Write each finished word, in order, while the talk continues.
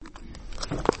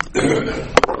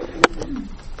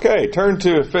Okay, turn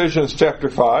to Ephesians chapter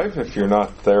 5 if you're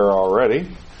not there already.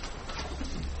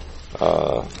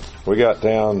 We got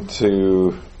down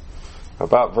to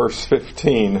about verse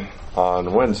 15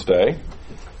 on Wednesday,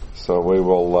 so we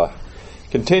will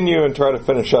continue and try to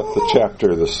finish up the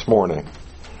chapter this morning.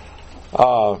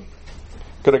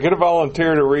 Could I get a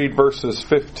volunteer to read verses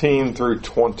 15 through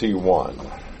 21?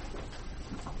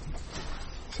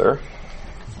 Sir?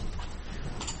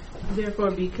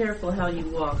 Therefore be careful how you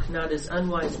walk, not as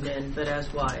unwise men, but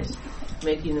as wise,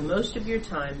 making the most of your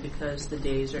time, because the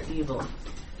days are evil.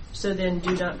 So then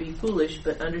do not be foolish,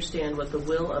 but understand what the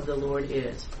will of the Lord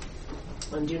is.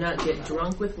 And do not get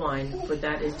drunk with wine, for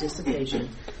that is dissipation,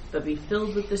 but be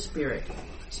filled with the Spirit,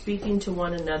 speaking to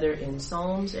one another in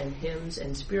psalms and hymns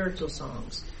and spiritual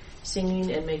songs,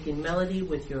 singing and making melody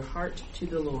with your heart to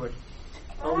the Lord,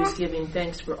 always giving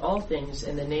thanks for all things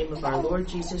in the name of our Lord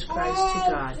Jesus Christ to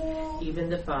God, even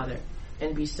the Father,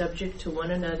 and be subject to one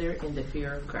another in the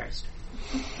fear of Christ.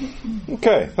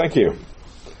 Okay, thank you.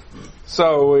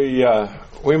 So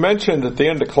we mentioned at the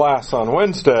end of class on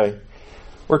Wednesday,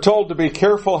 we're told to be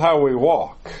careful how we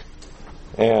walk.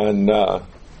 And,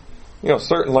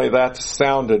 certainly that's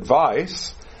sound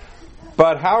advice.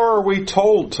 But how are we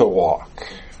told to walk?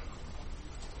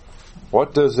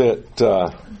 What does it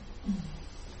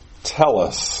tell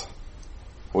us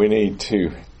we need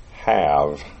to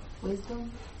have?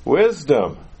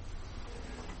 Wisdom.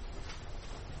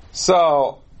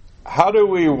 So, how do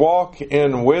we walk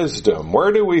in wisdom?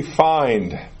 Where do we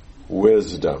find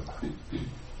wisdom?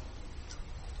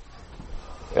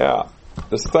 Yeah,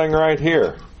 this thing right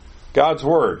here, God's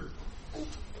Word.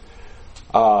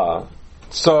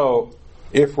 So,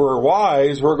 if we're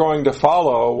wise, we're going to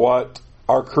follow what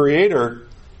our Creator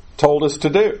told us to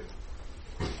do.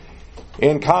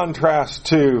 In contrast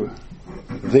to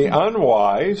the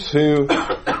unwise who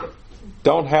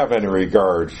don't have any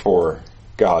regard for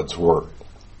God's Word.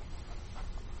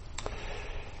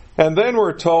 And then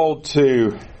we're told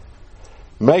to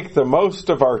make the most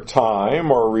of our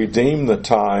time, or redeem the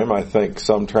time, I think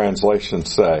some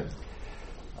translations say,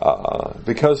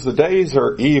 because the days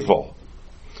are evil.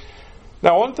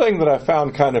 Now, one thing that I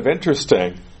found kind of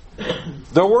interesting,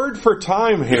 the word for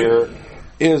time here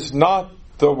is not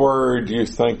the word you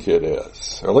think it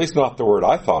is, or at least not the word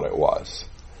I thought it was.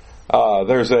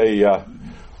 There's a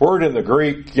word in the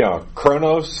Greek,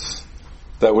 chronos,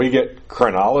 that we get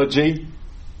chronology.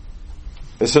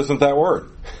 This isn't that word.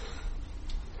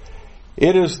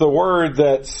 It is the word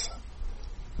that's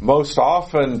most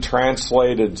often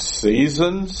translated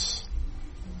seasons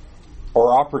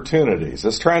or opportunities.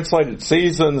 It's translated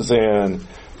seasons in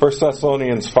 1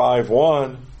 Thessalonians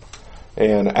 5:1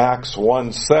 and Acts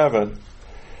 1:7.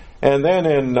 And then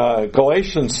in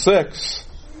Galatians 6,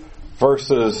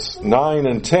 verses 9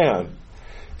 and 10, it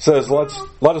says,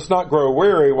 Let us not grow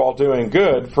weary while doing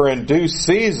good, for in due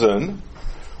season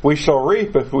we shall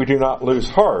reap if we do not lose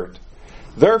heart.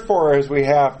 Therefore, as we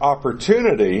have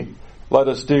opportunity, let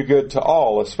us do good to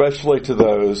all, especially to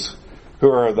those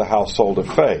who are of the household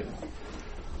of faith.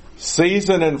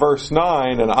 Season in verse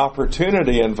 9 and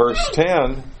opportunity in verse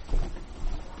 10,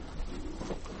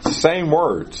 same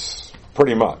words.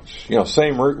 Pretty much.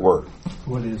 Same root word.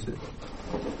 What is it?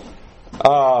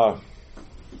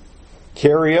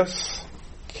 Kairos.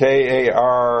 K-A-I-R-O-U-S.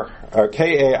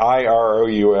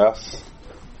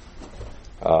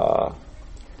 I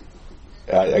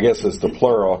guess it's the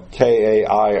plural.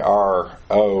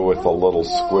 K-A-I-R-O with a little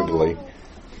squiggly.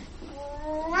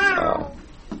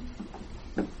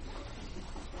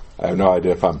 I have no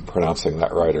idea if I'm pronouncing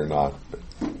that right or not. But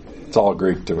it's all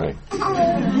Greek to me.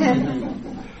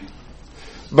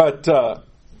 But,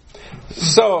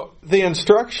 so the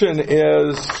instruction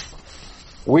is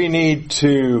we need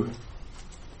to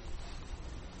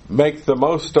make the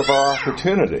most of our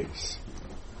opportunities.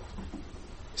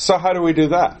 So how do we do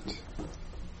that?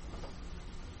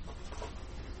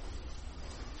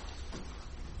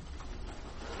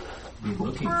 Be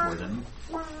looking for them.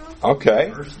 Okay.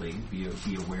 Firstly, be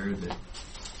aware that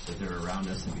they're around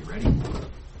us and be ready for them.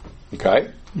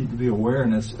 Okay. Need to be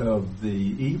awareness of the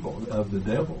evil of the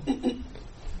devil.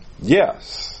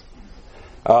 Yes.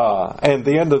 And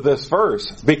the end of this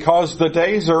verse, because the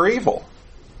days are evil.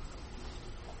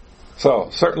 So,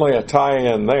 certainly a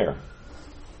tie-in there.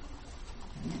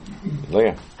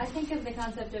 Leah. I think of the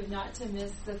concept of not to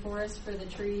miss the forest for the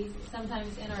trees.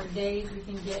 Sometimes in our days we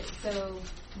can get so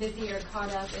busy or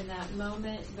caught up in that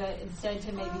moment, but instead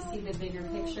to maybe see the bigger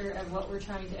picture of what we're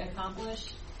trying to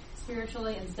accomplish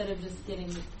spiritually, instead of just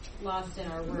getting lost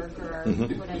in our work or our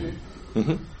whatever.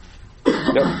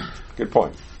 Yep, good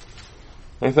point.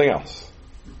 Anything else?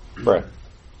 Brad?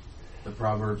 the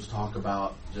Proverbs talk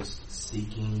about just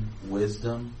seeking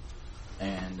wisdom.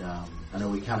 And I know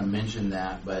we kind of mentioned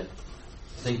that, but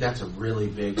I think that's a really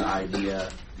big idea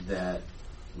that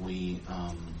we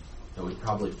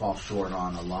probably fall short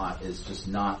on a lot, is just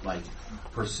not like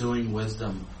pursuing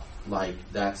wisdom like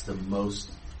that's the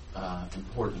most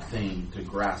important thing to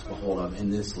grasp a hold of in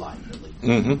this life, at least.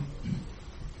 Mm-hmm.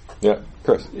 Yeah,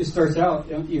 Chris. It starts out,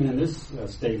 even in this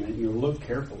statement, look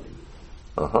carefully.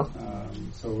 Uh-huh.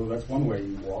 So that's one way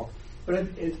you walk. But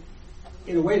it,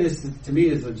 in a way, this to me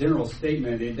is a general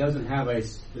statement. It doesn't have a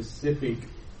specific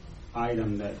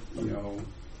item that,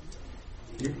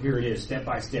 here it is, step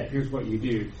by step. Here's what you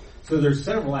do. So there's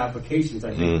several applications,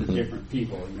 I think, for different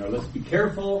people. Let's be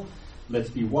careful. Let's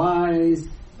be wise.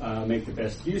 Make the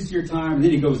best use of your time. And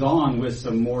then he goes on with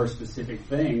some more specific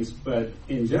things. But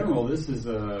in general, this is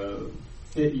a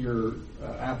fit your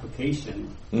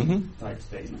application type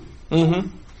statement. Mm-hmm.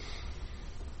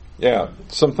 Yeah,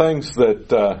 some things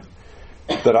that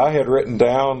I had written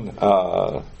down.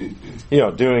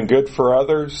 Doing good for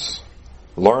others,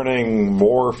 learning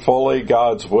more fully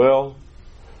God's will,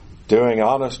 doing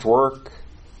honest work,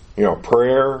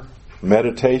 prayer,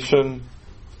 meditation,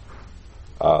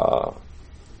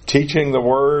 teaching the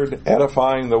word,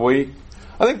 edifying the weak.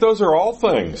 I think those are all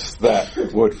things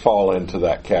that would fall into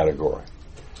that category.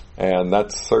 And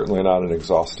that's certainly not an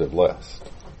exhaustive list.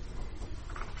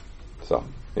 So,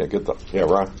 yeah, good thought. Yeah,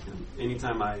 Ryan?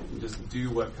 Anytime I just do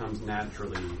what comes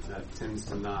naturally, that tends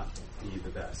to not be the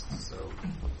best. So,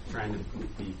 trying to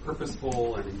be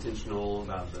purposeful and intentional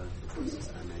about the choices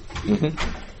that I make.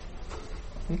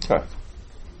 Mm-hmm. Okay.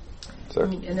 Sir?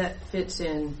 And that fits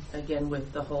in, again,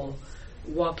 with the whole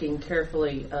walking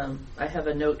carefully. I have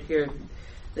a note here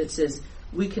that says,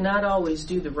 we cannot always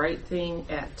do the right thing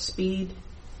at speed,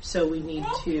 so we need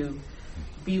to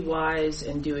be wise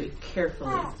and do it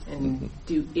carefully, and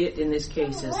do it, in this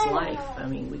case, as life. I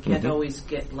mean, we can't always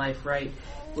get life right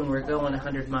when we're going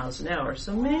 100 miles an hour,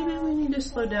 so maybe we need to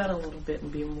slow down a little bit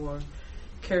and be more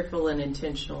careful and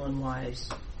intentional and wise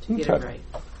to get it right.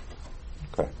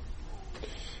 Okay.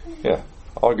 Yeah,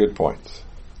 all good points.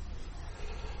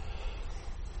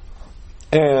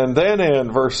 And then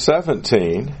in verse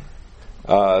 17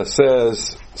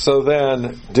 says, so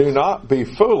then do not be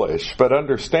foolish, but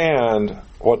understand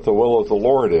what the will of the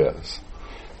Lord is.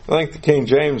 I think the King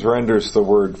James renders the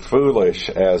word foolish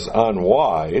as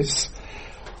unwise,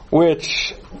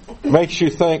 which makes you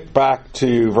think back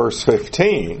to verse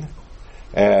 15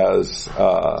 as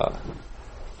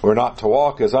we're not to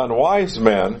walk as unwise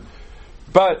men,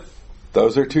 but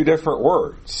those are two different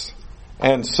words.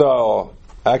 And so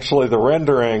actually the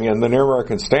rendering in the New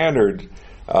American Standard,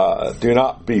 do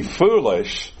not be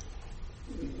foolish,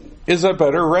 is a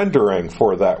better rendering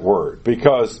for that word,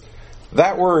 because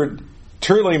that word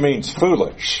truly means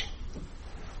foolish.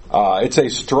 It's a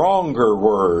stronger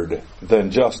word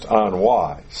than just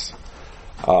unwise.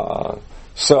 And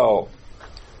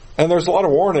there's a lot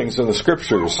of warnings in the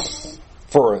scriptures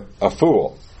for a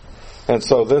fool. And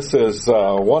so this is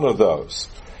one of those.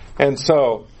 And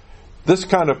so this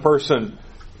kind of person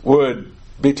would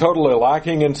be totally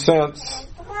lacking in sense,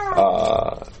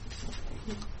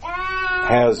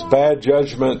 has bad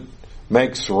judgment,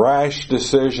 makes rash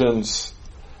decisions,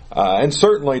 and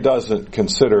certainly doesn't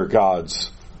consider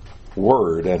God's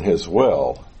word and His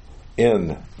will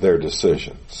in their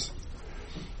decisions.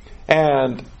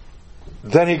 And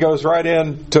then he goes right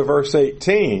into verse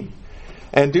 18,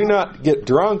 and do not get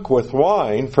drunk with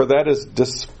wine, for that is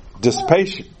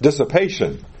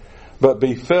dissipation, but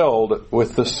be filled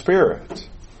with the Spirit.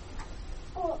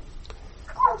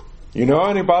 You know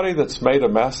anybody that's made a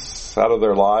mess out of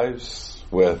their lives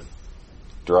with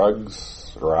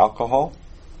drugs or alcohol?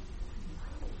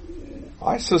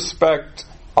 I suspect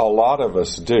a lot of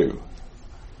us do.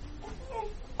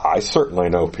 I certainly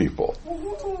know people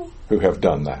who have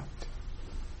done that.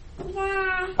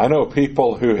 I know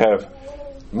people who have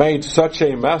made such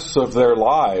a mess of their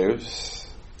lives,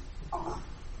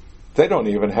 they don't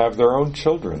even have their own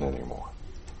children anymore.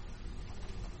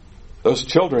 Those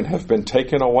children have been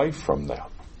taken away from them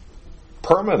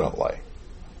permanently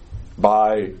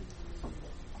by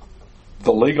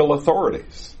the legal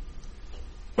authorities.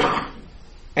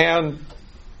 And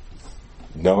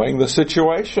knowing the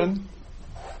situation,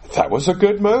 that was a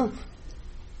good move.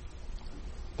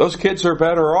 Those kids are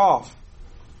better off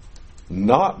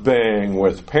not being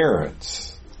with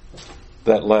parents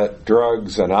that let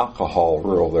drugs and alcohol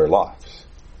rule their lives.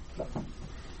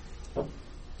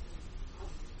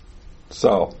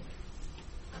 So,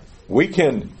 we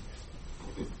can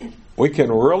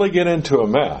really get into a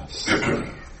mess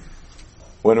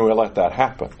when we let that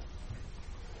happen.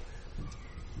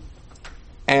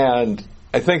 And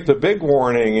I think the big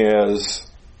warning is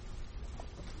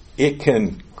it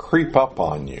can creep up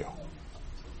on you.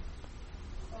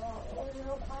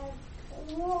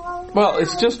 Well,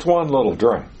 it's just one little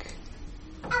drink.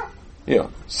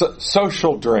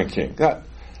 Social drinking.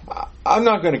 I'm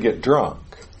not going to get drunk.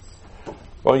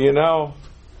 Well,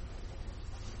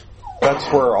 that's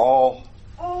where all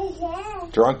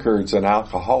drunkards and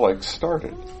alcoholics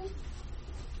started,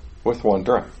 with one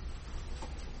drink.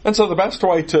 And so the best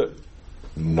way to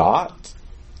not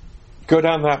go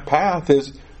down that path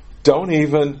is don't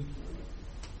even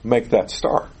make that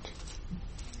start.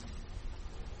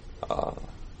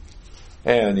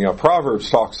 And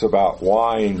Proverbs talks about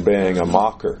wine being a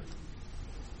mocker.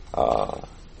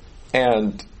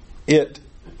 And it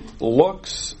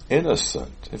looks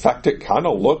innocent. In fact, it kind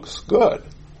of looks good.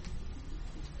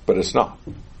 But it's not.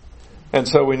 And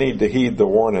so we need to heed the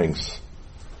warnings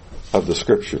of the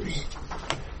Scriptures.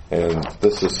 And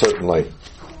this is certainly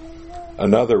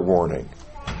another warning.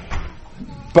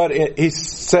 But he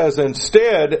says,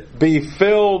 instead, be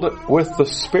filled with the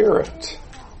Spirit.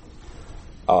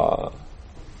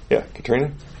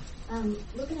 Katrina?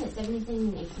 Looking at 17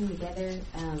 and 18 together,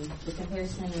 the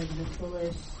comparison of the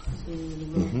foolish to the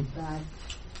Lord of God.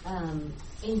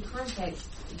 In context,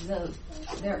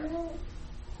 they're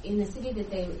in the city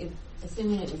that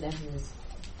assuming it was Ephesus,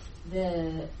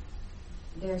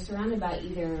 they're surrounded by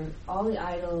either all the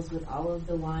idols with all of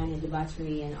the wine and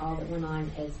debauchery and all that went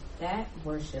on as that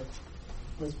worship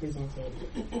was presented,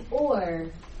 or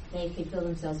they could fill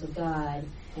themselves with God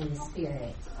and the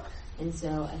Spirit. And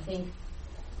so I think,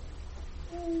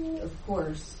 of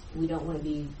course, we don't want to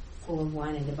be full of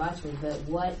wine and debauchery, but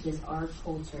what does our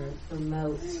culture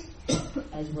promote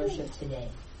as worship today?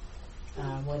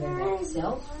 Whether that's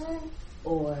self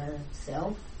or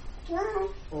self.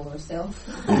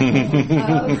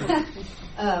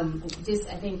 Just,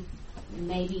 I think,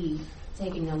 maybe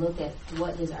taking a look at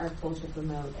what does our culture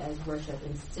promote as worship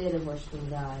instead of worshiping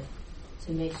God,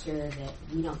 to make sure that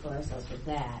we don't fill ourselves with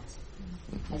that,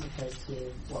 as opposed to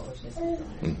what we're just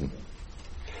doing.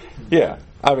 Yeah,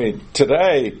 I mean,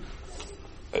 today,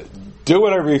 do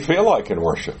whatever you feel like in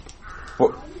worship.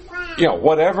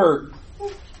 Whatever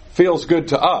feels good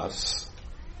to us,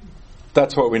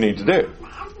 that's what we need to do.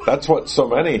 That's what so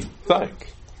many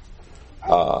think.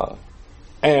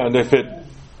 And if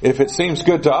it seems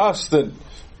good to us, then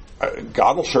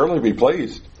God will surely be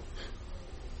pleased.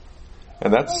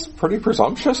 And that's pretty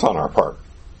presumptuous on our part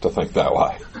to think that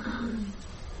way.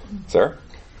 Sarah?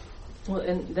 Well,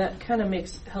 and that kind of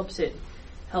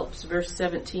helps verse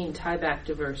 17 tie back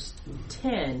to verse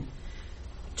 10,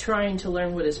 trying to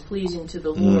learn what is pleasing to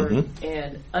the Lord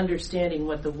and understanding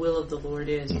what the will of the Lord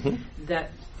is.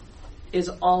 That is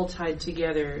all tied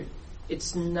together.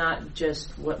 It's not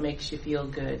just what makes you feel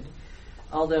good.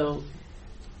 Although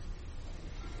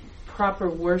proper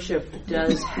worship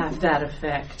does have that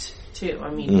effect too. I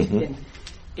mean,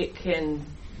 it can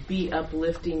be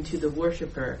uplifting to the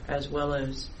worshiper as well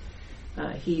as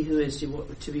he who is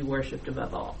to be worshipped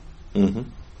above all.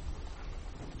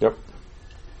 Yep.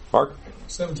 Mark?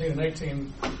 17 and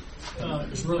 18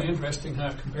 is really interesting how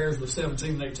it compares with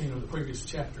 17 and 18 of the previous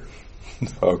chapter.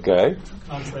 Okay.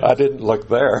 Contrast. I didn't look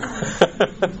there.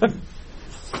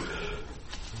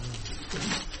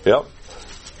 Yep.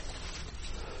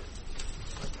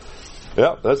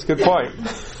 Yep, that's a good point.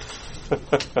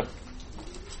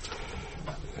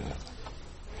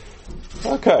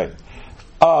 Okay.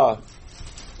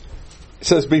 It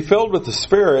says, be filled with the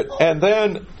Spirit, and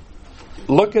then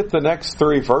look at the next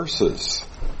 3 verses.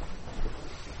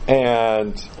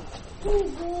 And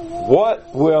what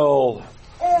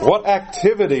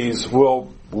activities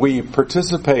will we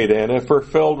participate in if we're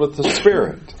filled with the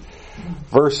Spirit?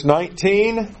 Verse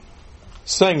 19,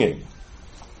 singing.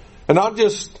 And not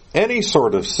just any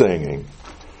sort of singing,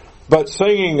 but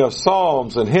singing of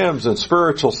psalms and hymns and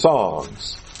spiritual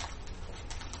songs.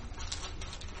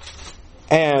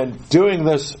 And doing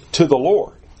this to the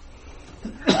Lord.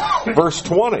 Verse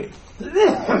 20,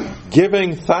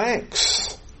 giving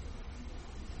thanks.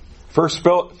 First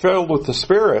filled with the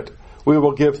Spirit, we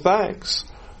will give thanks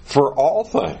for all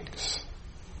things.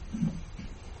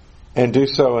 And do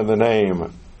so in the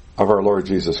name of our Lord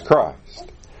Jesus Christ.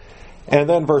 And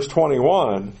then verse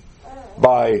 21,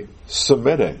 by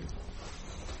submitting.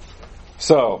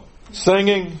 So,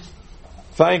 singing,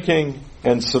 thanking,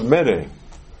 and submitting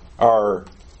are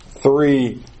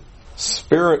 3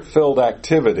 Spirit-filled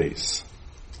activities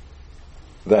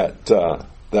that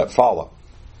follow.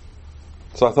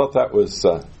 So I thought that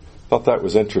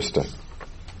was interesting.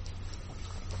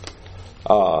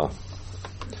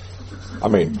 I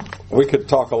mean, we could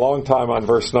talk a long time on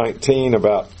verse 19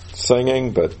 about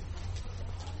singing, but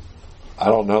I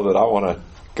don't know that I want to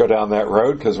go down that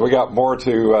road because we got more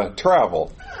to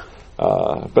travel.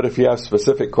 But if you have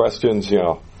specific questions,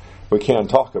 we can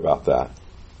talk about that.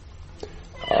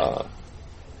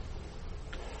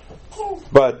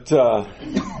 But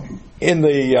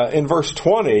in verse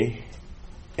 20,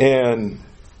 in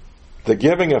the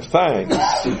giving of thanks,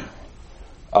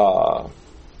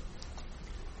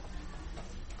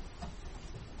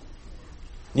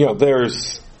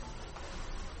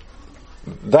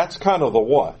 that's kind of the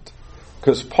what.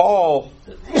 Because Paul,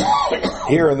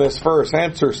 here in this verse,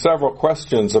 answers several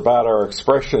questions about our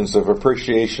expressions of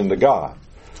appreciation to God.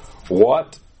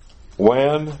 What,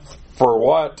 when, for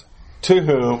what, to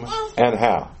whom, and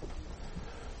how.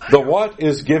 The what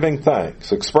is giving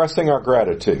thanks, expressing our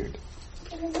gratitude.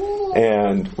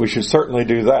 And we should certainly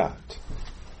do that.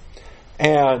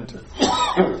 And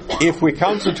if we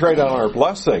concentrate on our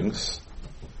blessings,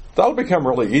 that'll become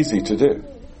really easy to do.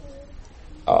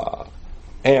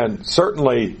 And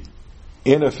certainly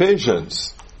in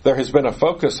Ephesians, there has been a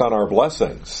focus on our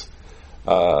blessings.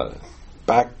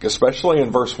 Back especially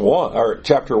in verse 1 or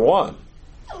chapter 1.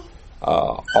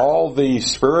 All the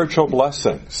spiritual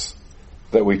blessings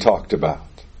that we talked about.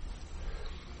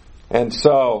 And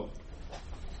so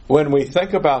when we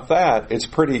think about that, it's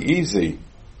pretty easy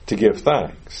to give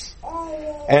thanks.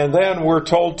 And then we're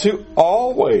told to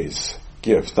always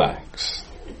give thanks.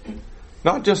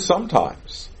 Not just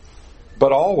sometimes,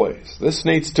 but always. This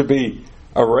needs to be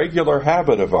a regular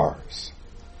habit of ours.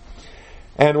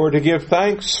 And we're to give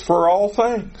thanks for all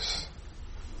things.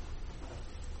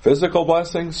 Physical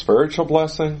blessings, spiritual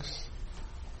blessings,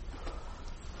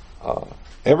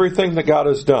 everything that God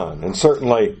has done. And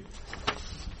certainly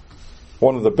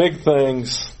one of the big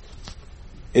things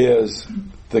is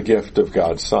the gift of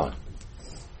God's Son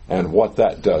and what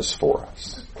that does for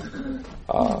us.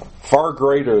 Far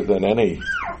greater than any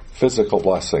physical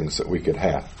blessings that we could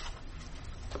have.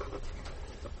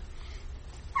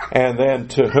 And then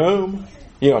to whom?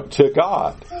 To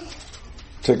God.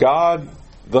 To God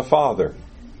the Father.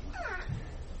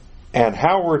 And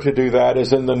how we're to do that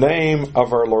is in the name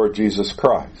of our Lord Jesus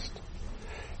Christ.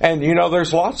 And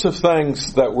there's lots of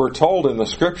things that we're told in the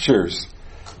Scriptures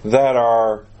that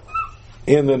are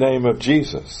in the name of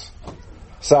Jesus.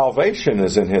 Salvation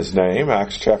is in His name,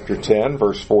 Acts chapter 10,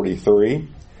 verse 43,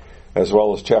 as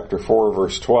well as chapter 4,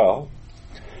 verse 12.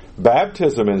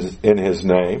 Baptism is in His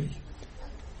name,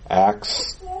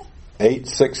 Acts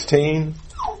 8:16,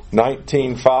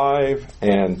 19:5,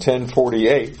 and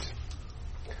 10:48.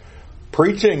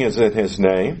 Preaching is in His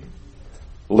name,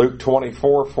 Luke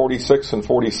 24:46 and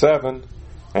 47,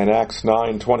 and Acts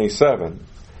 9:27.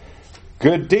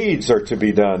 Good deeds are to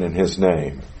be done in His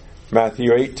name,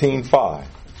 Matthew 18:5.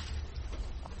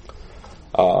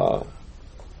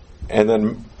 And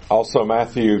then also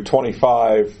Matthew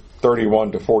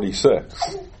 25:31 to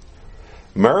 46.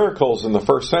 Miracles in the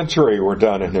first century were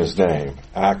done in His name,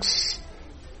 Acts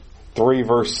 3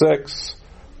 verse 6,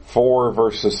 4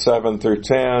 verses 7 through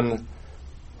 10,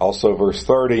 also verse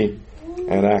 30,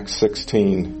 and Acts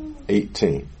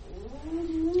 16:18.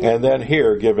 And then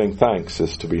here, giving thanks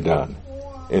is to be done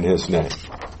in His name.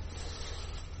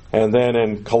 And then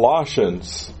in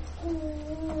Colossians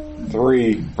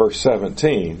 3 verse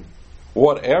 17,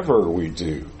 whatever we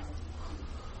do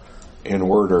in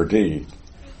word or deed,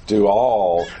 do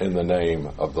all in the name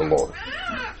of the Lord.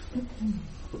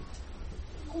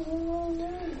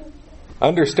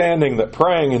 Understanding that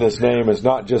praying in His name is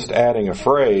not just adding a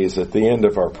phrase at the end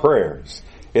of our prayers.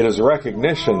 It is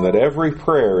recognition that every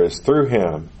prayer is through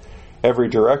Him, every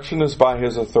direction is by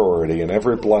His authority, and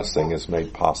every blessing is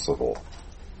made possible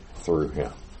through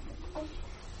Him.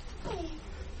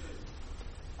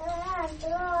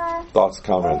 Thoughts,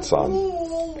 comments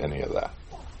on any of that?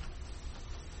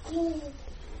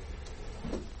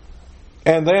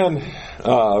 And then,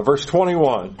 verse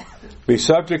 21, be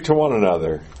subject to one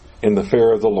another in the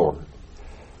fear of the Lord.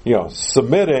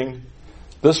 Submitting,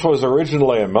 this was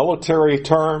originally a military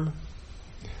term,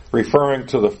 referring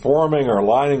to the forming or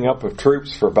lining up of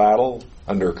troops for battle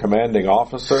under a commanding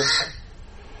officer.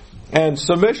 And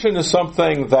submission is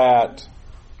something that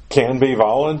can be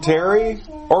voluntary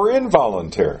or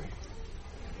involuntary.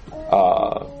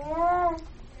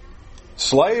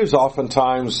 Slaves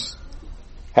oftentimes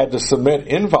had to submit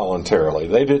involuntarily.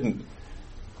 They didn't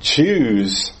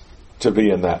choose to be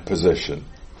in that position,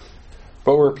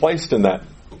 but were placed in that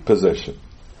position.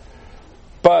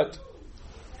 But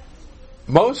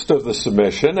most of the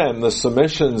submission and the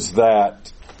submissions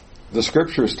that the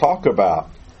Scriptures talk about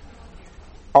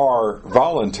are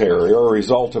voluntary or a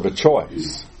result of a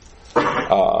choice.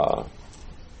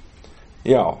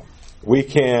 we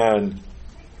can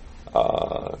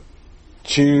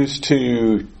choose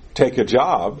to take a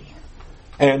job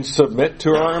and submit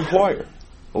to our employer.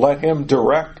 Let him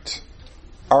direct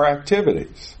our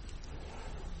activities.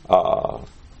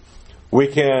 We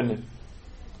can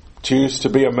choose to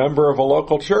be a member of a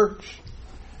local church,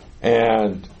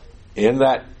 and in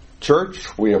that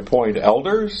church we appoint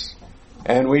elders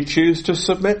and we choose to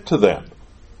submit to them.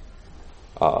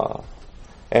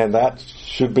 And that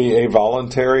should be a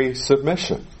voluntary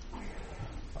submission.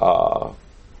 And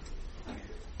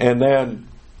then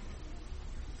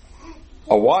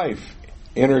a wife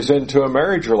enters into a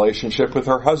marriage relationship with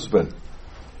her husband,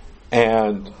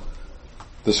 and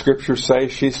the scriptures say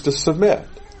she's to submit.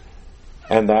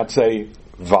 And that's a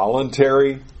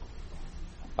voluntary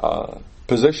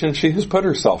position she has put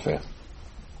herself in.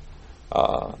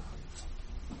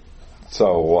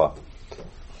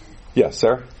 Yes,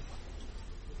 Sarah?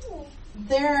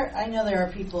 I know there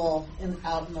are people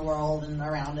out in the world and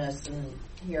around us and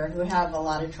here who have a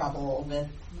lot of trouble with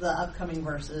the upcoming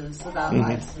verses about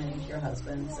wives submitting to your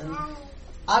husbands. And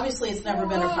obviously it's never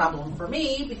been a problem for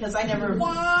me because I never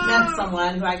met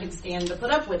someone who I could stand to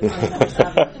put up with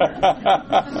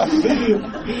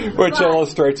 24/7. Which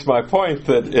illustrates my point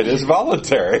that it is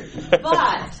voluntary.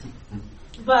 But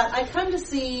I've come to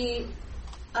see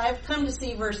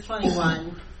verse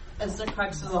 21 as the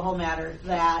crux of the whole matter,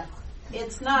 that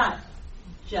it's not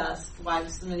just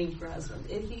wives submitting to your husband.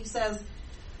 He says,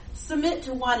 submit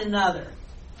to one another.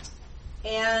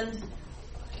 And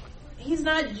he's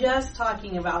not just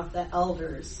talking about the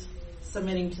elders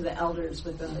submitting to the elders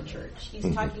within the church.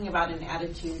 He's talking about an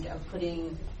attitude of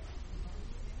putting,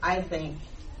 I think,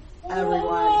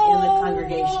 everyone in the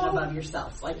congregation above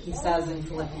yourself, like he says in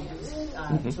Philippians,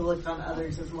 to look on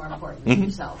others as more important than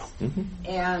yourselves.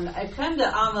 And I've come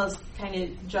to almost kind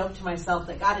of joke to myself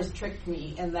that God has tricked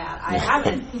me in that I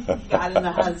haven't gotten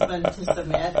the husband to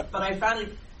submit, but I found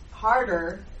it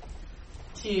harder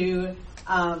to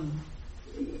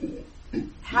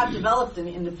have developed an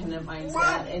independent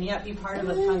mindset and yet be part of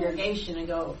a congregation and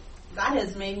go, God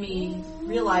has made me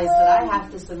realize that I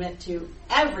have to submit to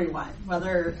everyone,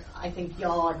 whether I think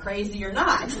y'all are crazy or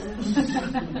not.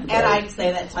 And I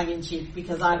say that tongue-in-cheek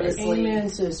because obviously... Amen,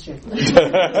 sister.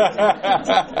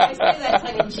 I say that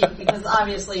tongue-in-cheek because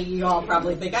obviously you all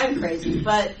probably think I'm crazy.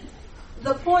 But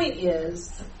the point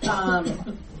is,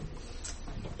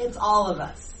 it's all of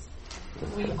us.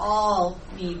 We all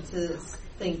need to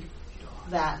think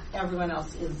that everyone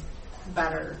else is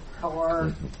better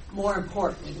or more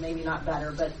important, maybe not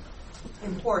better, but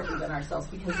important than ourselves,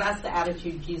 because that's the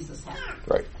attitude Jesus had.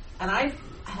 Right. And I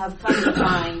have come to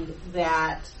find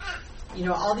that,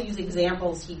 all these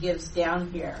examples he gives down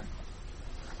here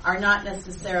are not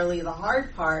necessarily the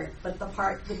hard part, but the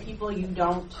people you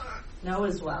don't know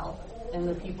as well, and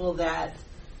the people that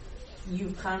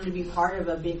you've come to be part of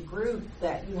a big group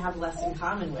that you have less in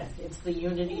common with. It's the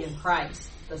unity in Christ,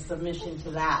 the submission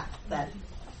to that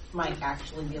might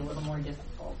actually be a little more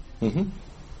difficult. Mm-hmm.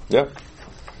 Yeah,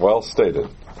 well stated.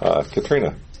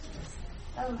 Katrina.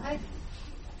 I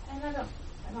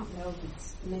don't know if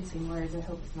it's mincing words. I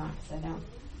hope it's not, because I don't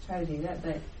try to do that.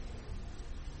 But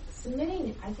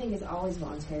submitting, I think, is always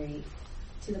voluntary,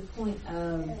 to the point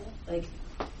of, like,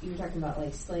 you were talking about,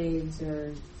 like, slaves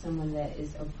or someone that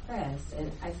is oppressed. And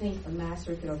I think a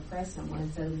master could oppress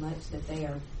someone so much that they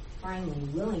are finally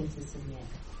willing to submit.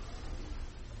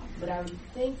 But I would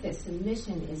think that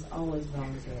submission is always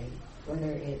voluntary,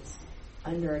 whether it's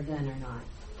under a gun or not.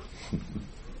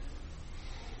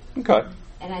 Okay.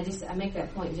 And I make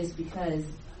that point just because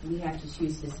we have to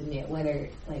choose to submit, whether,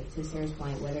 like, to Sarah's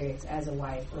point, whether it's as a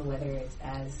wife or whether it's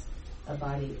as a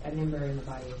member in the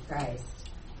body of Christ.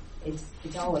 It's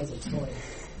always a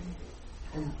choice.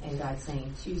 And God's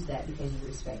saying, choose that because you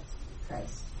respect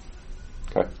Christ.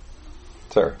 Okay.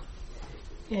 Sarah.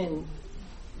 And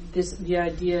the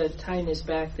idea, tying this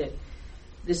back, that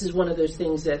this is one of those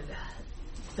things that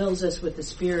fills us with the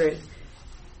Spirit,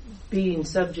 being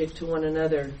subject to one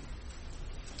another.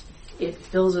 It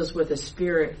fills us with a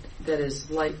spirit that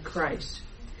is like Christ,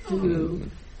 who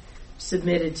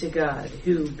submitted to God,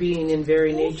 who, being in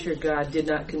very nature God, did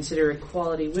not consider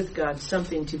equality with God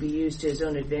something to be used to his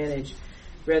own advantage.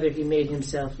 Rather, he made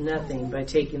himself nothing by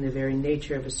taking the very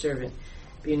nature of a servant,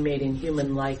 being made in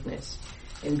human likeness.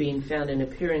 And being found in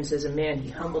appearance as a man,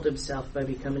 he humbled himself by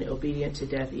becoming obedient to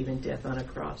death, even death on a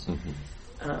cross.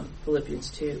 Philippians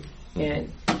 2.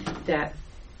 And that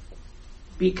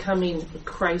becoming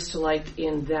Christ-like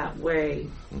in that way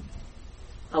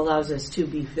allows us to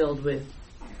be filled with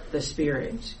the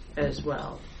Spirit as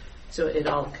well. So it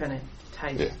all kind of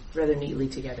tied rather neatly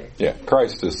together. Yeah,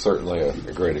 Christ is certainly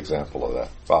a great example of that.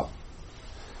 Bob?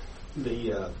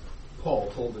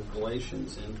 Paul told the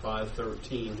Galatians in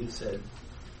 5:13, he said,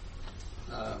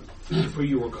 for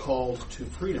you were called to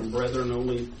freedom, brethren,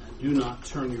 only do not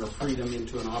turn your freedom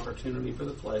into an opportunity for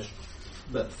the flesh,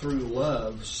 but through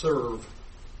love serve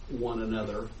one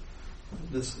another.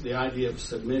 The idea of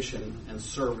submission and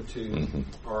servitude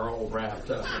are all wrapped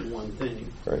up in one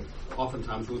thing. Right.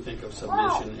 Oftentimes we think of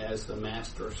submission as the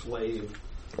master-slave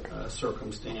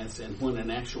circumstance, and when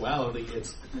in actuality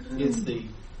it's the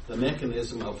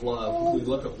mechanism of love. We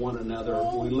look at one another,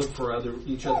 we look for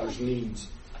each other's needs,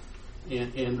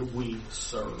 and we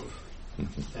serve.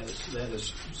 That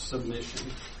is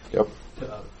submission to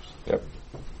others. Yep.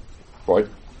 Boyd?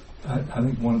 I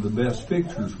think one of the best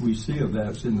pictures we see of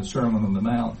that is in the Sermon on the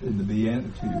Mount, in the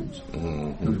Beatitudes,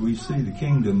 because we see the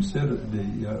kingdom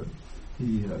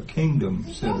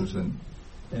citizen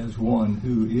as one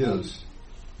who is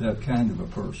that kind of a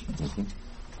person.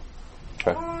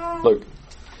 Okay. Luke?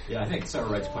 Yeah, I think Sarah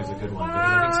Wright's point is a good one, because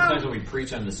I think sometimes when we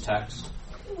preach on this text,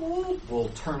 we'll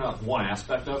turn up one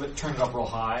aspect of it, turn it up real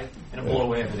high, and blow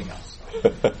away everything else.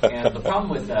 And the problem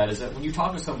with that is that when you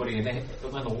talk to somebody in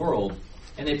the world,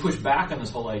 and they push back on this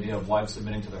whole idea of wives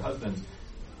submitting to their husbands,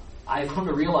 I've come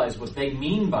to realize what they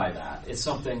mean by that is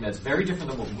something that's very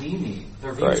different than what we mean.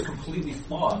 Their view is completely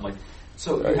flawed.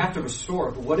 So you have to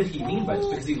restore, but what did he mean by this?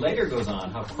 Because he later goes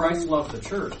on how Christ loved the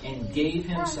church and gave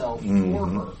himself for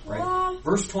her. Right?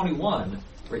 Verse 21,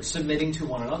 right, submitting to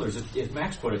one another. If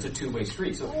Max put it, it's a two-way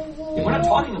street. So we're not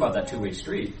talking about that two-way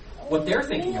street. What they're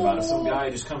thinking about is some guy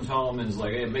just comes home and is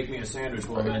like, hey, make me a sandwich,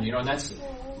 woman, and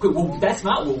that's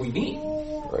not what we mean.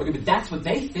 Okay, but that's what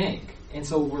they think. And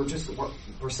so we're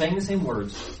saying the same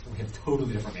words, we have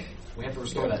totally different meanings. We have to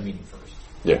restore that meaning first.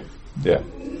 Yeah,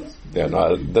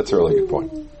 no, that's a really good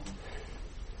point.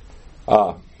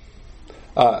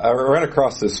 I ran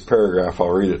across this paragraph. I'll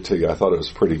read it to you. I thought it was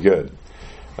pretty good.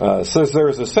 It says, there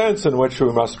is a sense in which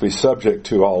we must be subject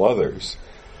to all others.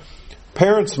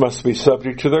 Parents must be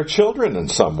subject to their children in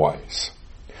some ways.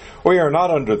 We are not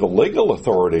under the legal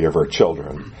authority of our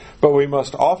children, but we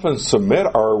must often submit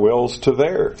our wills to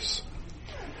theirs.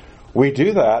 We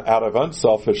do that out of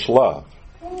unselfish love.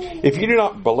 If you do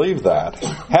not believe that,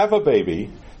 have a baby,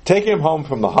 take him home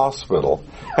from the hospital,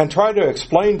 and try to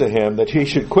explain to him that he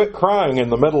should quit crying in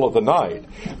the middle of the night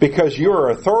because you are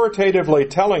authoritatively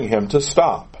telling him to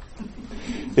stop.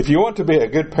 If you want to be a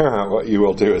good parent, what you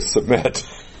will do is submit.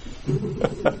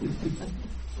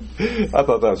 I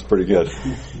thought that was pretty good.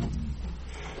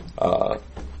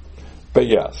 But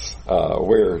yes,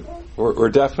 we're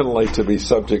definitely to be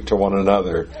subject to one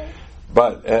another.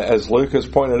 But as Luke has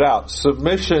pointed out,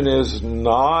 submission is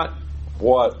not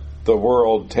what the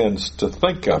world tends to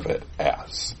think of it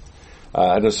as.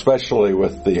 And especially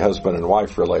with the husband and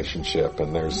wife relationship.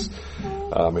 And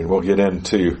we'll get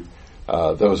into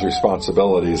those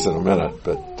responsibilities in a minute.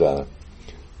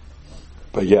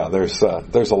 But yeah, there's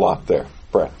a lot there.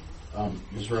 Brad?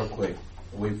 Just real quick,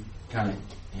 we've kind of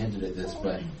hinted at this,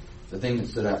 but the thing that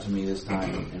stood out to me this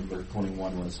time in verse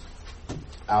 21 was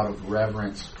out of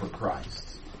reverence for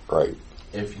Christ. Right.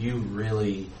 If you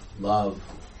really love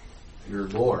your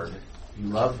Lord, you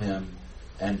love Him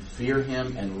and fear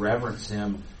Him and reverence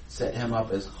Him, set Him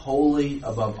up as holy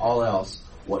above all else,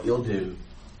 what you'll do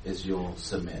is you'll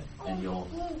submit and you'll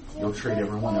treat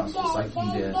everyone else just like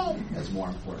He did as more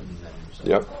important than yourself.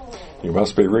 Yep. You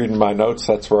must be reading my notes.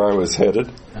 That's where I was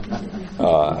headed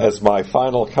as my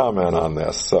final comment on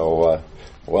this. So,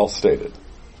 well stated.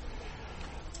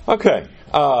 Okay.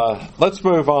 Let's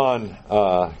move on.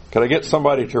 Can I get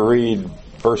somebody to read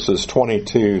verses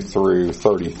 22 through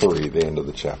 33, the end of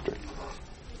the chapter?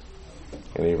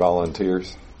 Any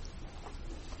volunteers?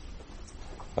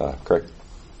 Craig?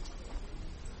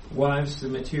 Wives,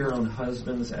 submit to your own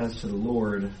husbands as to the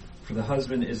Lord, for the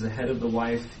husband is the head of the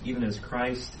wife, even as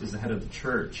Christ is the head of the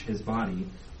church, his body,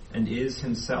 and is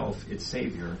himself its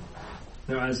Savior.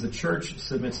 Now, as the church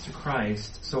submits to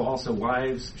Christ, so also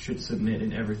wives should submit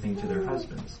in everything to their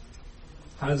husbands.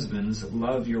 Husbands,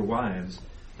 love your wives,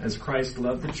 as Christ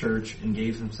loved the church and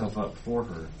gave himself up for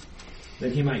her,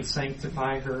 that he might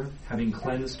sanctify her, having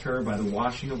cleansed her by the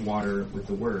washing of water with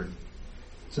the word,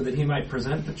 so that he might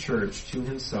present the church to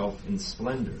himself in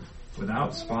splendor,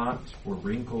 without spot or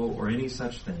wrinkle or any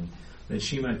such thing, that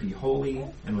she might be holy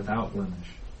and without blemish.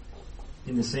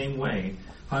 In the same way,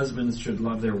 husbands should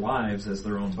love their wives as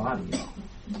their own bodies.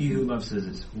 He who loves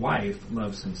his wife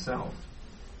loves himself.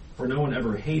 For no one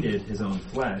ever hated his own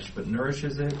flesh, but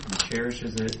nourishes it and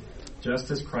cherishes it, just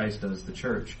as Christ does the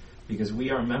church, because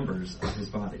we are members of his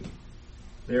body.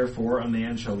 Therefore a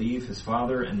man shall leave his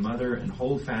father and mother and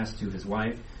hold fast to his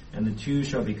wife, and the two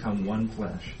shall become one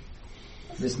flesh.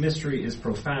 This mystery is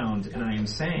profound, and I am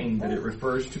saying that it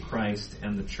refers to Christ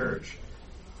and the church.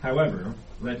 However,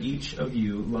 let each of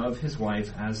you love his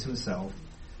wife as himself,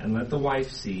 and let the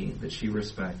wife see that she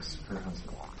respects her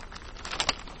husband.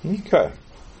 Okay.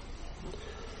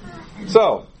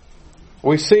 So,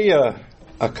 we see a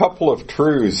couple of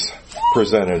truths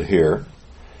presented here,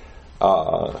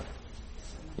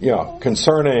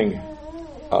 concerning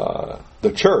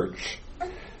the church.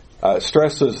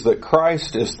 Stresses that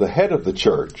Christ is the head of the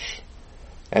church,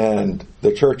 and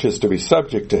the church is to be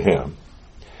subject to him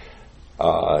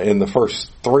in the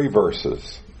first 3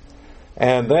 verses.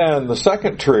 And then the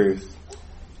second truth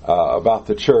about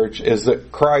the church is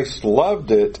that Christ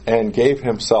loved it and gave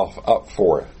himself up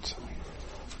for it.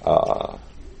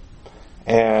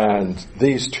 And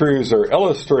these truths are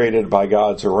illustrated by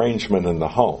God's arrangement in the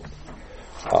home.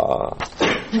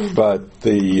 But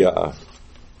the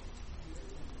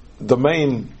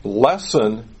main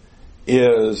lesson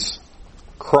is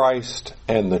Christ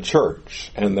and the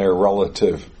church and their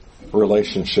relative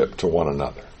relationship to one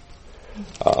another.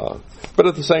 But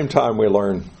at the same time, we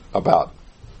learn about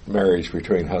marriage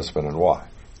between husband and wife.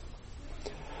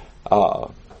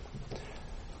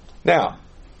 Now,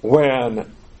 when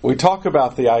we talk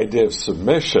about the idea of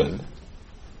submission,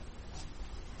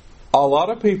 a lot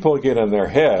of people get in their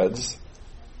heads,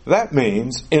 that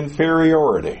means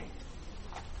inferiority.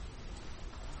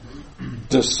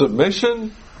 Does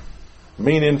submission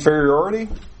mean inferiority?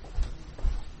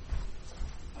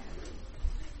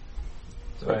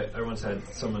 So I once had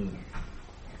someone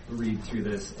read through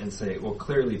this and say, well,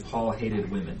 clearly Paul hated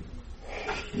women.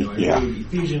 I read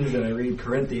Ephesians and I read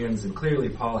Corinthians, and clearly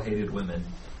Paul hated women.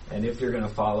 And if you're going to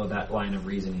follow that line of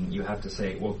reasoning, you have to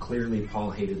say, well, clearly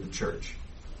Paul hated the church.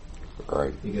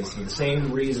 Right. Because for the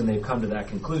same reason they've come to that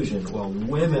conclusion, well,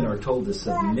 women are told to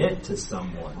submit to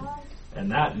someone,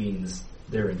 and that means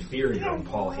they're inferior and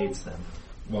Paul hates them.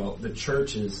 Well, the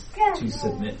church is to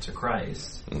submit to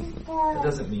Christ. That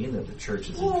doesn't mean that the church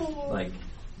isn't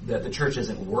that the church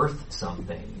isn't worth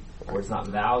something, or it's not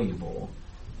valuable,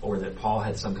 or that Paul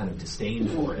had some kind of disdain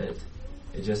for it.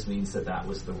 It just means that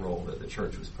was the role that the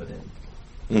church was put in.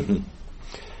 Mm-hmm.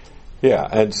 Yeah,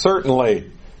 and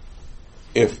certainly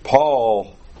if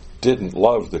Paul didn't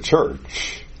love the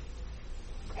church,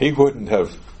 he wouldn't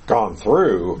have gone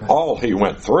through all he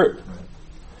went through.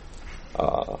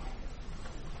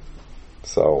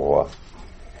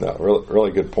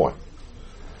 Really good point.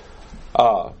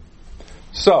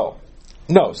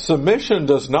 No, submission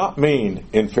does not mean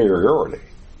inferiority.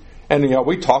 And,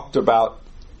 we talked about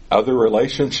other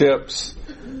relationships,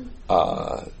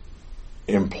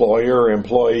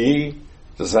 employer-employee.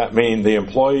 Does that mean the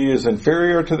employee is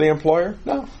inferior to the employer?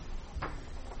 No.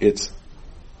 It's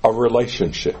a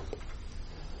relationship.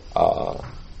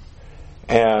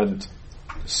 And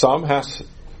someone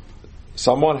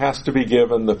has to be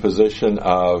given the position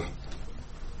of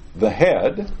the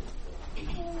head,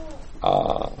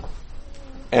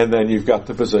 and then you've got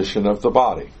the position of the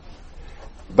body.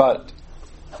 But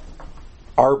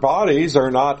our bodies are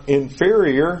not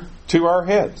inferior to our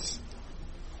heads.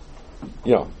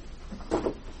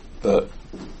 The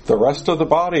rest of the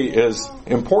body is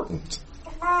important.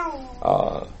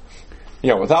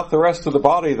 Without the rest of the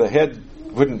body, the head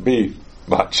wouldn't be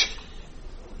much.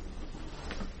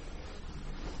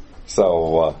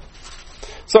 So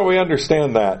we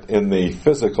understand that in the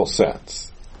physical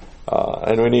sense.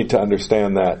 And we need to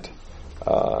understand that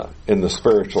in the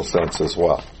spiritual sense as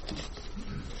well.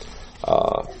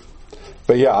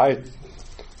 I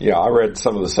read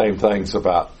some of the same things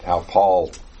about how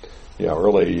Paul,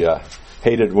 really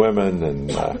hated women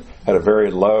and had a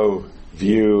very low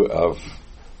view of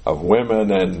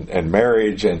women and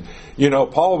marriage. And,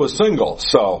 Paul was single,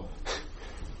 so,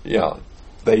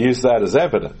 they use that as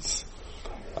evidence.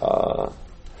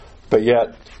 But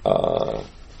yet,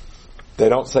 they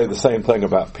don't say the same thing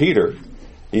about Peter,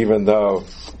 even though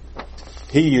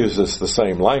he uses the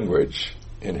same language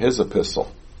in his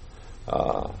epistle.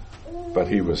 But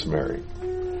he was married.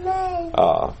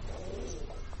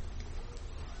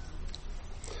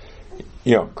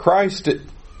 Christ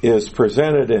is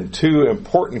presented in 2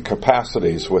 important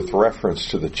capacities with reference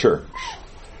to the church.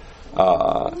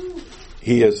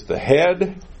 He is the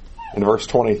head, in verse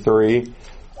 23,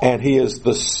 and he is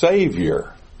the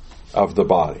Savior of the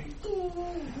body.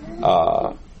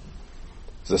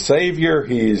 The Savior,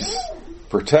 he's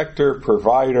protector,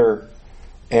 provider,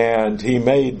 and he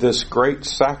made this great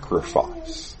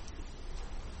sacrifice.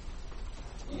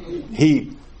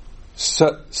 He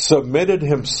submitted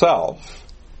himself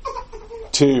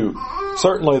to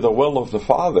certainly the will of the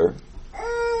Father,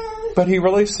 but he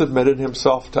really submitted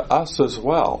himself to us as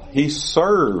well. He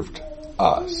served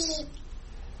us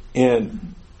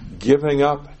in giving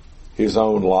up his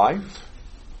own life,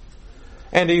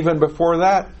 and even before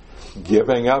that,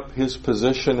 giving up his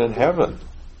position in heaven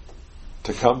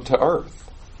to come to earth.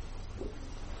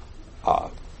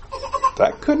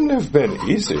 That couldn't have been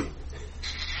easy.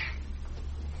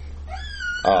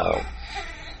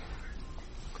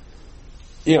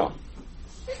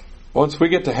 Once we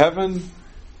get to heaven,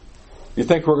 you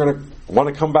think we're going to want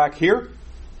to come back here?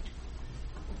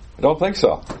 I don't think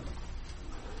so.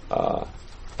 In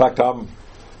fact,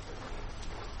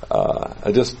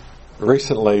 I just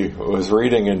recently was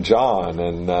reading in John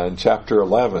in chapter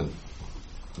 11,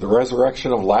 the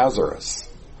resurrection of Lazarus.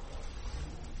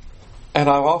 And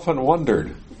I've often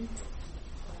wondered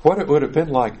what it would have been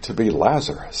like to be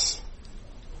Lazarus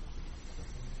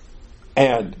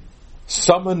and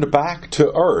summoned back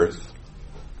to earth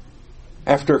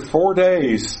after 4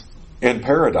 days in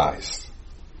paradise.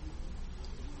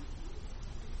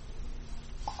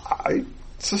 I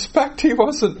suspect he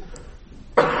wasn't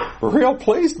real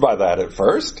pleased by that at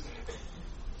first.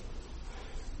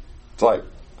 It's like,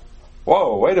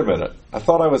 whoa, wait a minute. I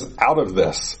thought I was out of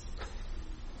this.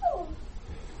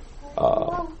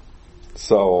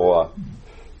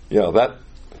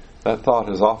 That thought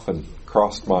has often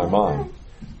crossed my mind.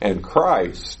 And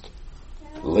Christ,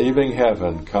 leaving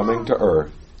heaven, coming to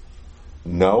earth,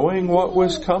 knowing what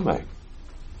was coming,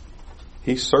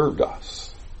 he served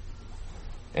us.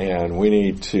 And we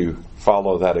need to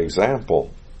follow that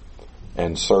example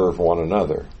and serve one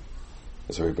another,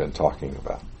 as we've been talking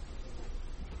about.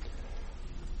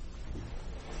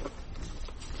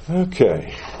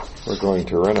 Okay, we're going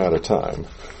to run out of time.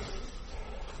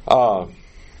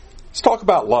 Let's talk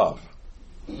about love.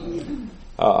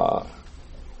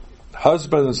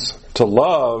 Husbands, to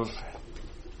love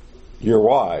your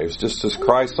wives, just as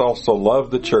Christ also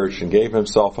loved the church and gave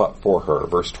himself up for her.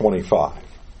 Verse 25.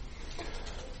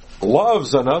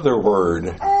 Love's another word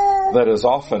that is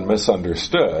often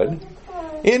misunderstood,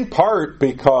 in part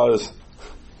because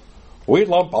we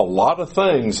lump a lot of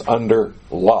things under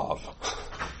love.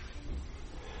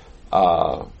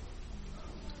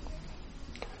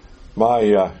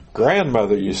 My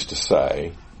grandmother used to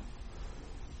say,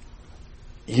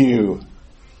 you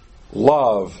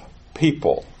love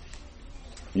people.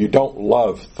 You don't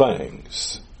love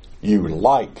things. You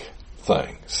like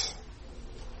things.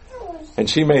 And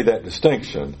she made that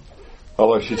distinction,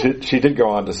 although she did go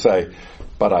on to say,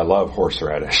 but I love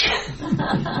horseradish.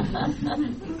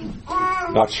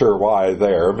 Not sure why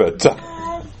there,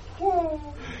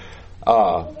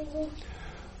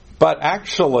 but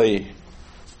actually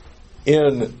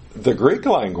in the Greek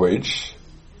language,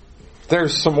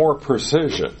 there's some more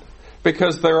precision,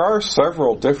 because there are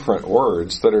several different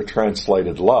words that are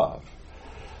translated love.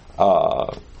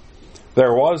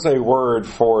 There was a word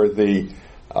for the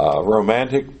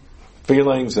romantic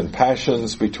feelings and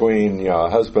passions between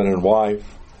husband and wife.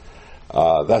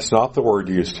 That's not the word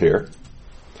used here.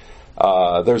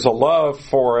 There's a love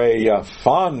for a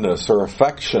fondness or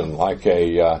affection, like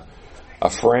a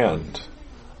friend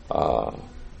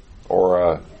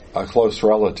or a close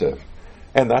relative.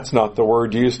 And that's not the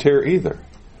word used here either.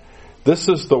 This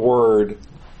is the word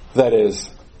that is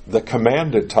the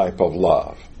commanded type of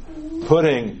love,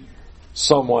 putting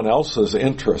someone else's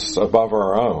interests above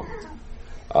our own.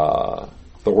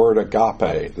 The word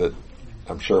agape that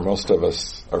I'm sure most of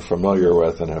us are familiar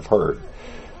with and have heard.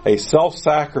 A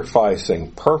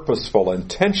self-sacrificing, purposeful,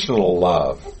 intentional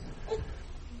love.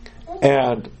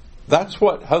 And that's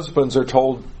what husbands are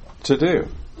told to do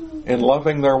in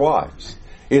loving their wives.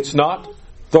 It's not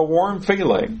the warm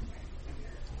feeling,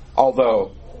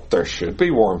 although there should be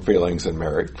warm feelings in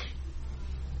marriage.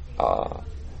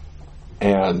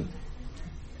 And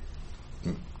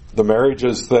the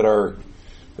marriages that are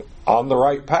on the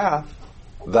right path,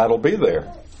 that'll be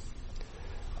there.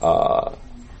 There'll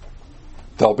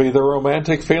be the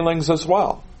romantic feelings as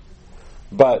well.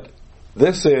 But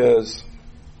this is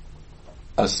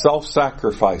a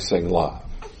self-sacrificing love.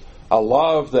 A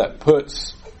love that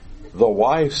puts the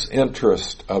wife's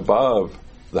interest above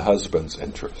the husband's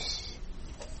interest.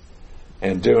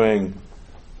 And doing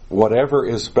whatever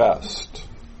is best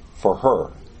for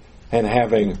her. And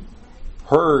having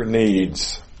her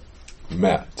needs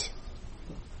met.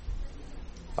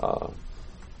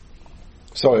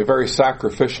 So a very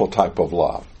sacrificial type of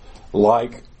love,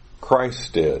 like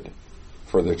Christ did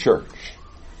for the church.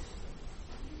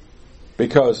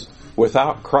 Because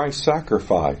without Christ's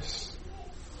sacrifice,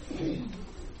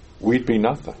 we'd be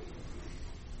nothing.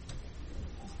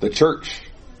 The church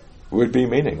would be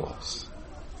meaningless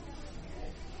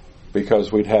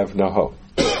because we'd have no hope.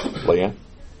 Leanne?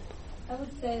 I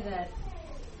would say that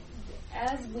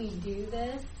as we do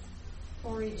this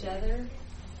for each other,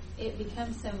 it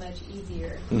becomes so much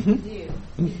easier to do.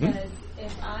 Because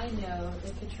if I know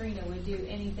that Katrina would do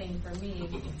anything for me,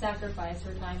 sacrifice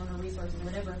her time or her resources or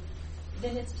whatever,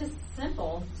 then it's just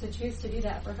simple to choose to do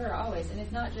that for her always. And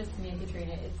it's not just me and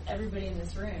Katrina, it's everybody in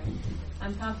this room.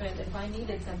 I'm confident that if I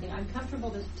needed something, I'm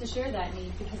comfortable to share that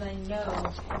need because I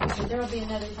know that there will be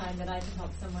another time that I can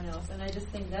help someone else. And I just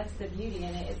think that's the beauty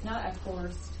in it. It's not a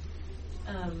forced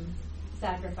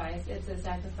sacrifice. It's a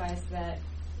sacrifice that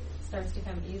starts to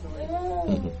come easily.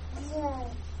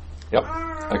 Yep.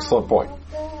 Excellent point.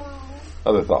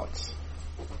 Other thoughts?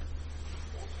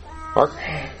 Mark?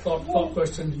 Thought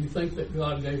question. Do you think that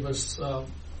God gave us the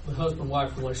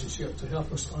husband-wife relationship to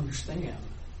help us understand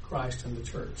Christ and the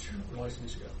church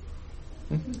relationship?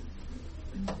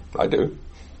 I do.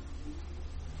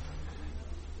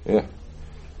 Yeah.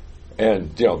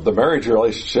 And, the marriage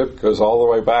relationship goes all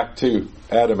the way back to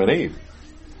Adam and Eve.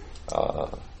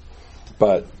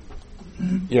 But,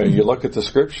 you look at the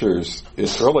scriptures,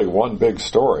 it's really one big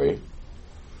story.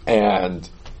 And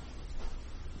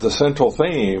the central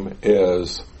theme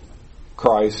is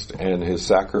Christ and his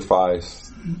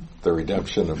sacrifice, the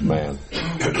redemption of man.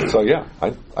 So, yeah,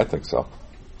 I think so.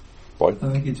 Boyd?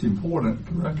 I think it's important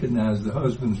to recognize the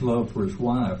husband's love for his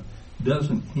wife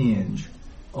doesn't hinge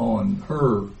on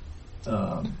her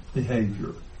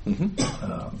behavior.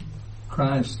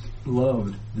 Christ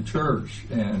loved the church,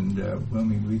 and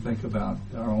when we think about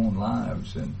our own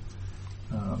lives, and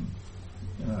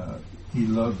he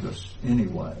loved us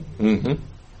anyway.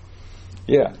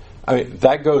 Yeah, I mean,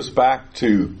 that goes back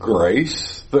to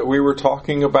grace that we were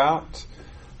talking about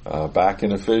back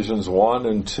in Ephesians 1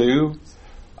 and 2.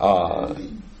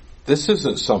 This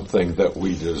isn't something that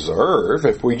we deserve.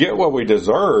 If we get what we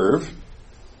deserve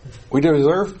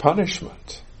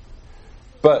punishment.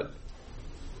 But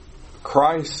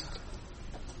Christ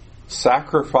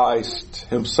sacrificed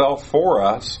himself for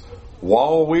us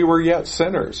while we were yet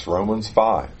sinners, Romans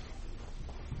 5.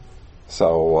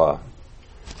 So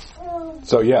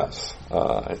yes,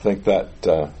 I think that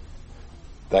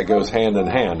goes hand in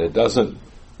hand. It doesn't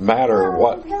matter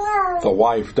what the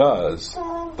wife does,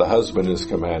 the husband is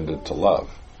commanded to love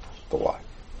the wife.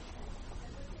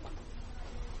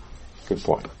 Good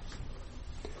point.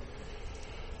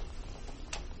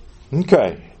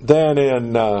 Okay, then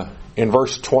in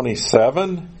verse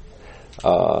 27,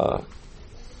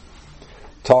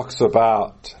 talks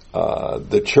about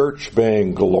the church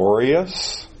being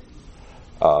glorious,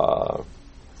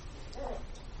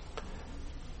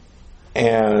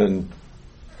 and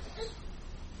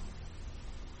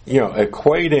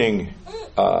equating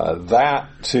that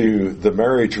to the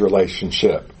marriage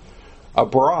relationship. A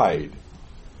bride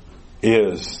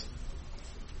is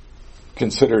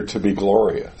considered to be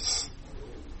glorious.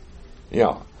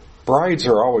 Brides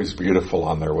are always beautiful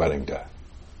on their wedding day.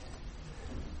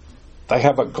 They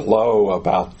have a glow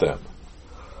about them,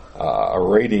 a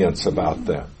radiance about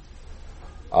them.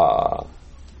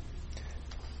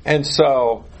 And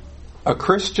so a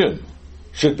Christian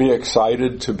should be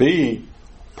excited to be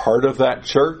part of that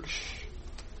church,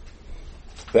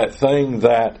 that thing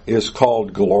that is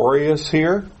called glorious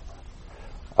here.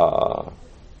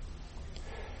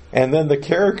 And then the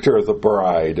character of the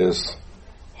bride is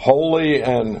holy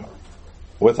and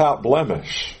without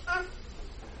blemish,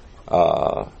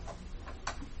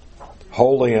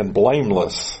 holy and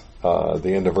blameless,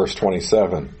 the end of verse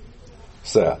 27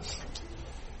 says.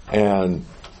 And,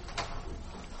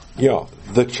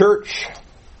 the church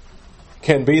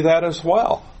can be that as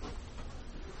well.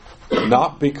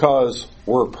 Not because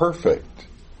we're perfect,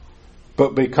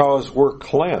 but because we're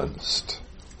cleansed.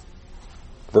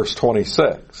 Verse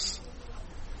 26,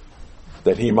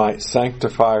 that he might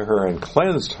sanctify her and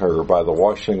cleanse her by the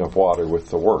washing of water with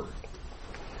the word.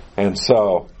 And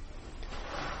so,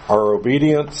 our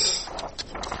obedience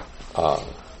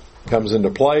comes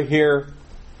into play here,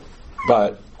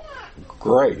 but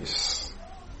grace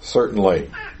certainly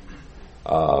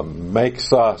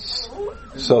makes us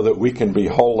so that we can be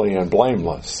holy and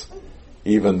blameless,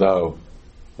 even though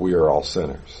we are all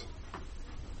sinners.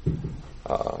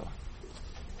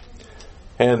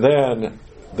 And then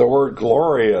the word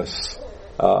glorious,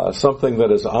 something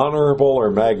that is honorable or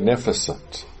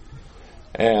magnificent.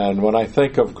 And when I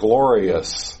think of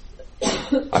glorious,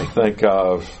 I think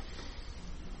of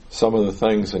some of the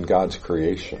things in God's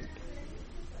creation.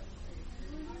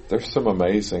 There's some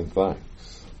amazing things.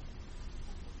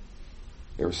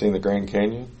 You ever seen the Grand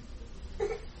Canyon?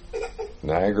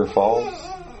 Niagara Falls?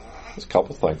 There's a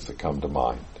couple things that come to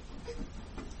mind.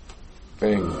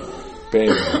 being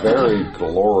very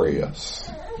glorious.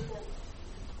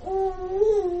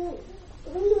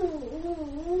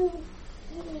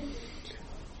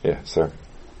 Yeah, sir.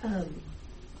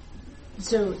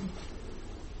 So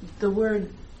the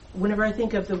word, whenever I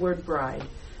think of the word bride,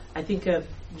 I think of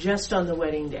just on the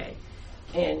wedding day.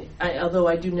 And although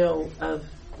I do know of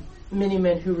many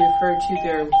men who refer to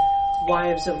their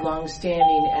wives of long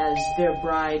standing as their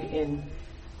bride in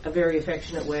a very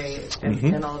affectionate way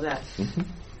and all that. Mm-hmm.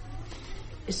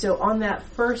 So on that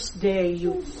first day,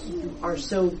 you are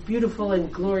so beautiful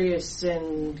and glorious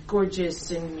and gorgeous,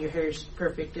 and your hair is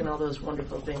perfect and all those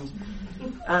wonderful things.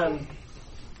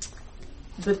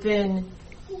 But then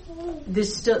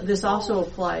this also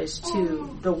applies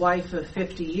to the wife of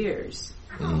 50 years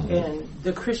and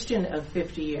the Christian of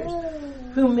 50 years,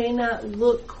 who may not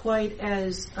look quite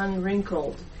as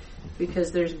unwrinkled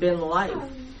because there's been life.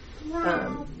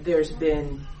 There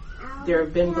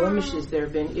have been blemishes, there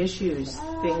have been issues,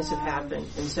 things have happened.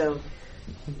 And so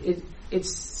it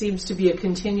seems to be a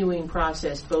continuing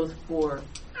process both for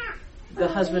the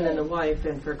husband and the wife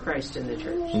and for Christ and the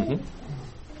church. Mm-hmm.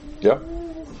 Yep.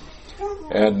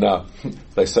 And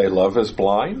they say love is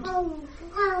blind.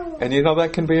 And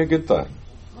that can be a good thing.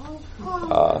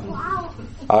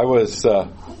 I was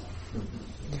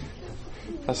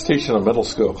teaching a middle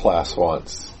school class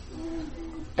once.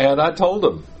 And I told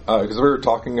them, because we were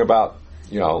talking about,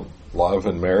 love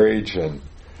and marriage, and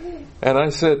I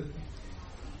said,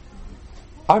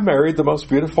 I married the most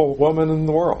beautiful woman in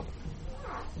the world.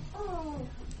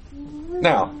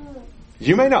 Now,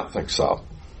 you may not think so,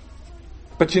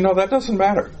 but that doesn't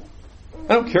matter.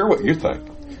 I don't care what you think.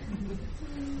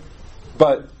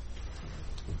 But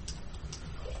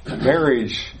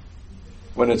marriage,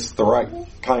 when it's the right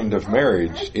kind of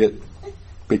marriage, it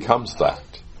becomes that.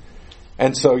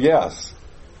 And so, yes,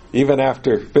 even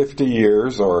after 50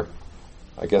 years, or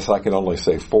I guess I can only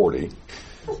say 40,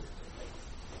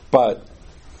 but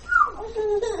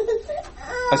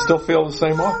I still feel the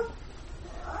same way.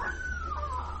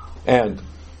 And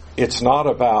it's not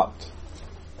about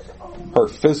her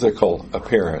physical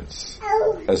appearance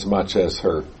as much as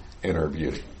her inner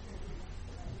beauty.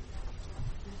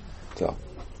 So,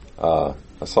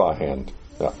 I saw a hand.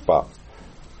 Yeah, Bob.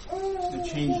 It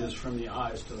changes from the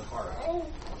eyes to the heart.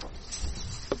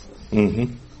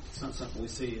 Mm-hmm. It's not something we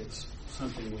see, it's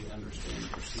something we understand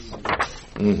and perceive.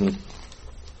 Mm-hmm.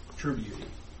 True beauty.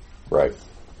 Right.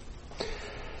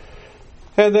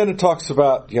 And then it talks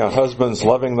about, husbands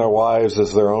loving their wives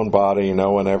as their own body.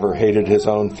 No one ever hated his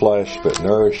own flesh, but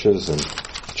nourishes and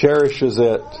cherishes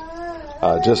it,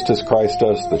 just as Christ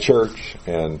does the church.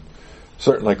 And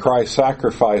certainly Christ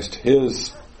sacrificed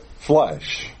his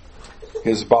flesh,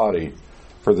 his body,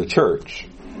 for the church.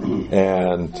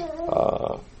 And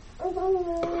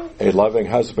a loving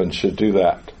husband should do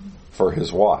that for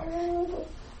his wife.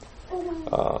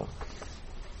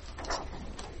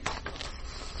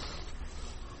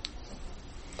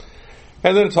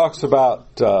 And then it talks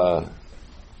about, going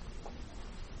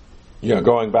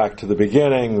back to the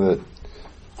beginning, that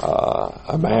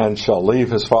a man shall leave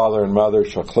his father and mother,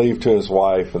 shall cleave to his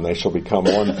wife, and they shall become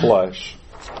one flesh.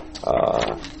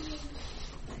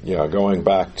 Going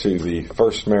back to the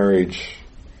first marriage,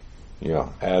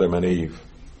 Adam and Eve.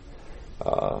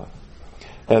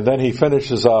 And then he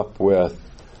finishes up with,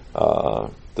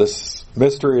 this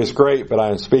mystery is great, but I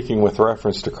am speaking with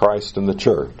reference to Christ and the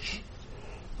church.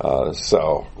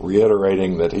 So,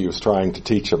 reiterating that he was trying to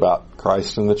teach about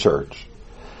Christ and the church.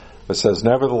 It says,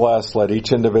 nevertheless, let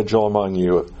each individual among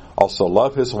you also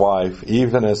love his wife,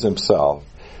 even as himself,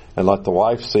 and let the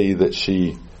wife see that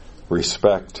she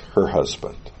respect her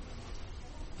husband.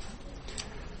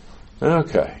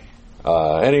 Okay.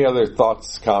 Any other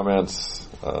thoughts, comments?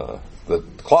 The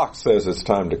clock says it's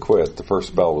time to quit. The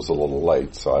first bell was a little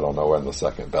late, so I don't know when the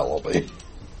second bell will be.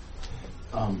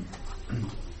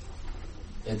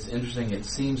 It's interesting. It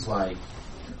seems like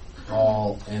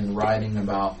Paul, in writing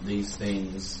about these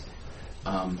things,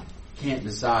 can't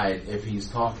decide if he's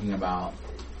talking about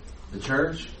the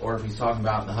church or if he's talking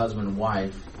about the husband and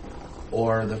wife,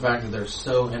 or the fact that they're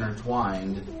so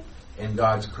intertwined in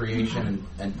God's creation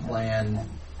and plan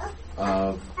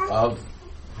of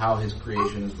how his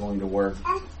creation is going to work,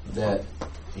 that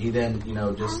he then,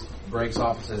 just breaks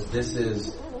off and says, this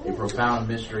is a profound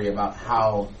mystery about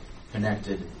how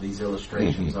connected these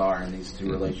illustrations are and these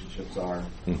two relationships are.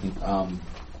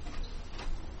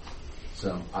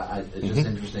 So it's just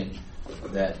interesting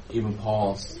that even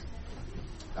Paul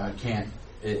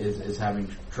is having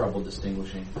trouble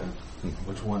distinguishing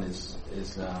which one is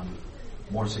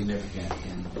more significant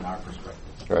in our perspective.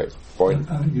 Right.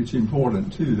 I think it's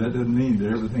important too. That doesn't mean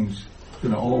that everything's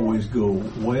going to always go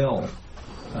well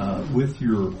with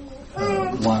your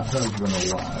husband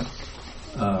or wife.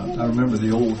 I remember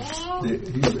he's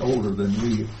older than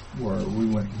we were. We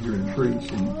went to hear him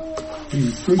preach, and he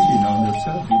was preaching on this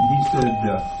subject. And he said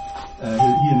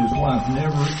he and his wife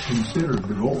never considered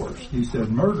divorce. He said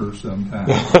murder sometime.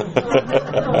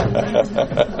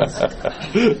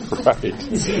 Right.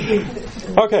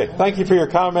 Okay, thank you for your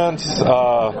comments.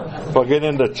 We'll get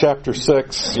into chapter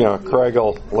 6. Craig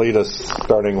will lead us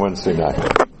starting Wednesday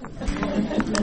night.